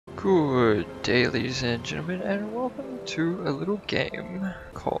Good day, ladies and gentlemen, and welcome to a little game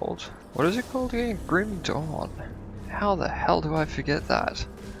called, what is it called again? Grim Dawn. How the hell do I forget that?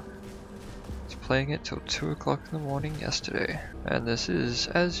 I was playing it till 2 o'clock in the morning yesterday, and this is,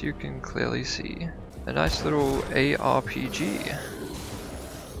 as you can clearly see, a nice little ARPG,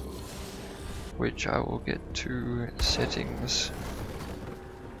 which I will get to settings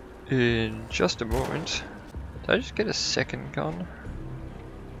in just a moment. Did I just get a second gun?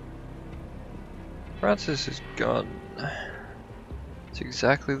 Francis's gun. It's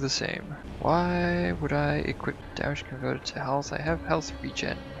exactly the same. Why would I equip damage converted to health? I have health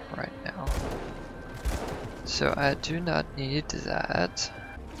regen right now, so I do not need that.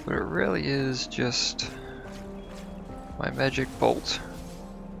 But it really is just my magic bolt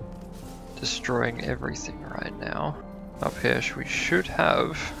destroying everything right now. Up here we should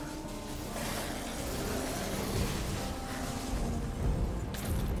have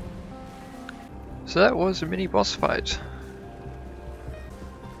so that was a mini boss fight.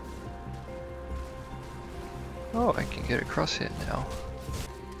 Oh, I can get across here now.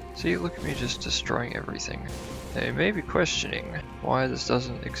 See, look at me just destroying everything. Now you may be questioning why this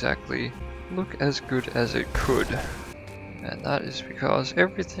doesn't exactly look as good as it could. And that is because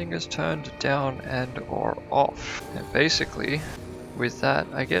everything is turned down and or off. And basically, with that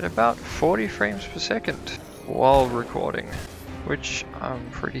I get about 40 frames per second while recording, which I'm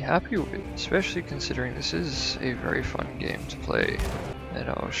pretty happy with, especially considering this is a very fun game to play. And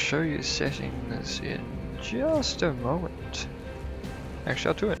I'll show you settings in just a moment. Actually,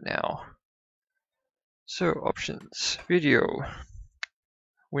 I'll do it now. So, options, video,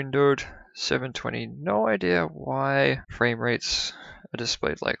 windowed, 720, no idea why frame rates are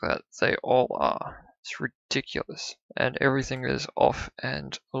displayed like that. They all are. It's ridiculous. And everything is off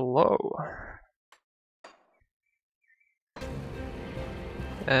and low.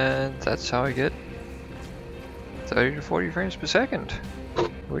 And that's how I get 30 to 40 frames per second,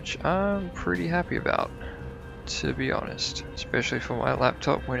 which I'm pretty happy about, to be honest, especially for my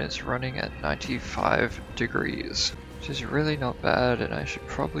laptop when it's running at 95 degrees, which is really not bad, and I should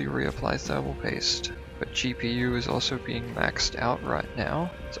probably reapply thermal paste. But GPU is also being maxed out right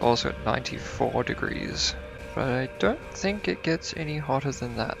now. It's also at 94 degrees, but I don't think it gets any hotter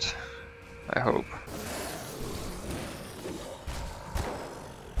than that. I hope.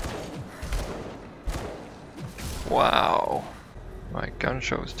 Wow, my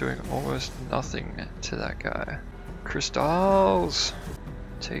gunshot was doing almost nothing to that guy. Crystals!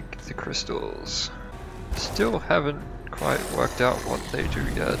 Take the crystals. Still haven't quite worked out what they do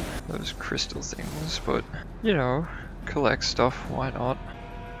yet, those crystal things, but you know, collect stuff, why not?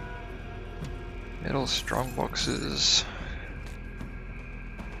 Metal strong boxes.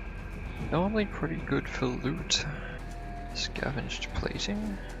 Normally pretty good for loot. Scavenged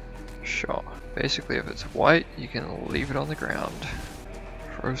plating? Sure. Basically, if it's white, you can leave it on the ground.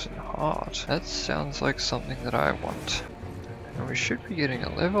 Frozen heart. That sounds like something that I want. And we should be getting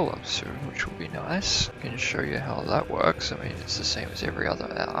a level up soon, which will be nice. I can show you how that works. I mean, it's the same as every other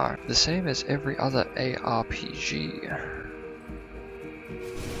ARPG.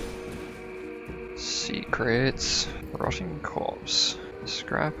 Secrets. Rotting corpse.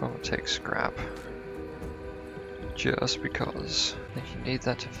 Scrap, I'm gonna take scrap. Just because I think you need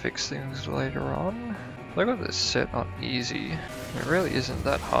that to fix things later on. I got this set on easy. It really isn't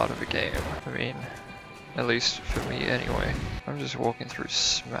that hard of a game. I mean, at least for me anyway. I'm just walking through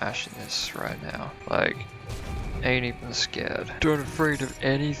smashing this right now. Like, ain't even scared. Don't afraid of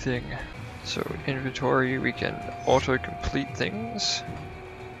anything. So inventory, we can auto-complete things.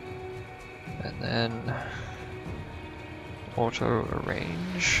 And then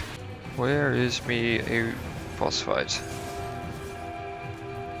auto-arrange. Where is me a boss fight?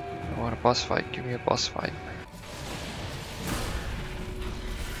 I want a boss fight, give me a boss fight.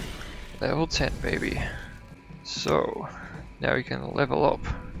 Level 10, baby. So, now we can level up.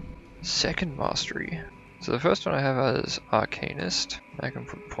 Second mastery. So the first one I have is Arcanist. I can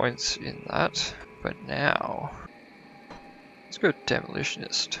put points in that. But now, let's go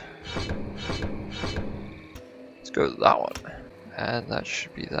Demolitionist. Let's go with that one. And that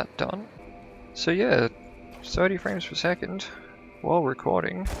should be that done. So yeah, 30 frames per second while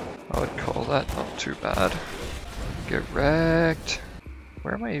recording. I would call that not too bad. Get wrecked.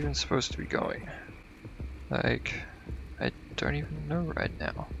 Where am I even supposed to be going? Like, I don't even know right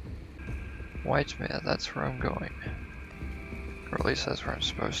now. Whitemare, that's where I'm going. Or at least that's where I'm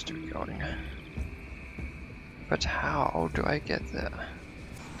supposed to be going. But how do I get there?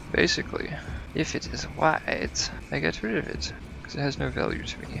 Basically, if it is white, I get rid of it, because it has no value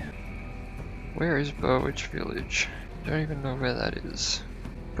to me. Where is Burwich Village? I don't even know where that is.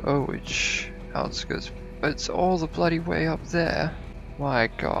 Bowage outskirts. But it's all the bloody way up there. My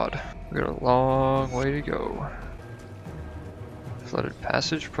god. We've got a long way to go. Flooded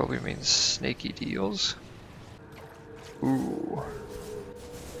passage probably means snaky deals. Ooh.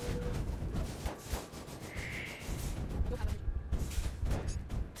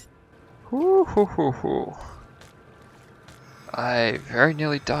 Hoo hoo hoo hoo. I very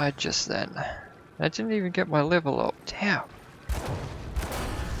nearly died just then. I didn't even get my level up. Damn.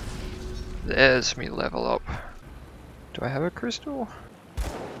 There's me level up. Do I have a crystal?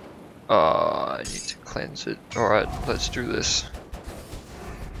 I need to cleanse it. Alright, let's do this.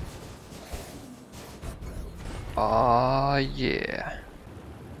 Ah, yeah.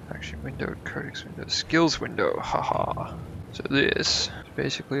 Action window, codex window, skills window, haha. So this is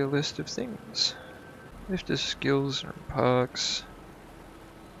basically a list of things. List of skills and perks.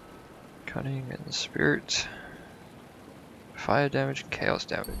 Cunning and spirit. Fire damage and chaos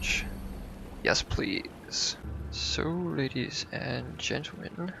damage. Yes, please. So, ladies and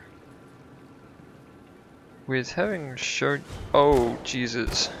gentlemen, with having shown— oh,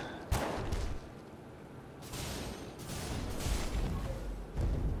 Jesus.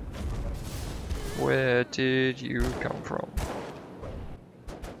 Where did you come from?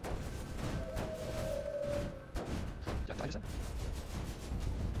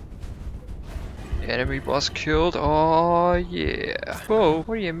 Enemy boss killed? Oh yeah. Full?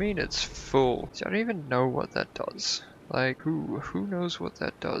 What do you mean it's full? See, I don't even know what that does. Like, who knows what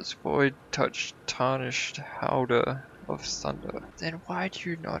that does? Void touch tarnished howder of thunder. Then why do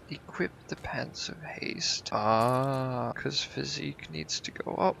you not equip the pants of haste? Ah, because physique needs to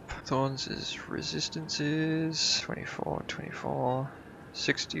go up. Thorns is resistance is 24, 24,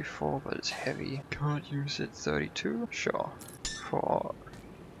 64, but it's heavy. Can't use it. 32. Sure. 4,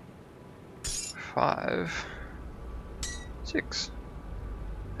 5, 6.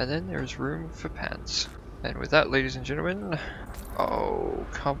 And then there's room for pants. And with that, ladies and gentlemen, oh,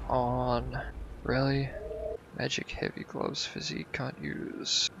 come on. Really? Magic heavy gloves physique can't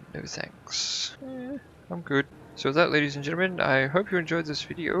use. No thanks. I'm good. So with that, ladies and gentlemen, I hope you enjoyed this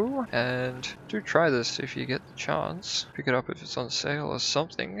video, and do try this if you get the chance. Pick it up if it's on sale or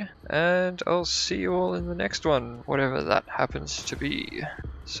something, and I'll see you all in the next one, whatever that happens to be.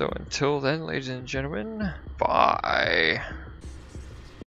 So until then, ladies and gentlemen, bye.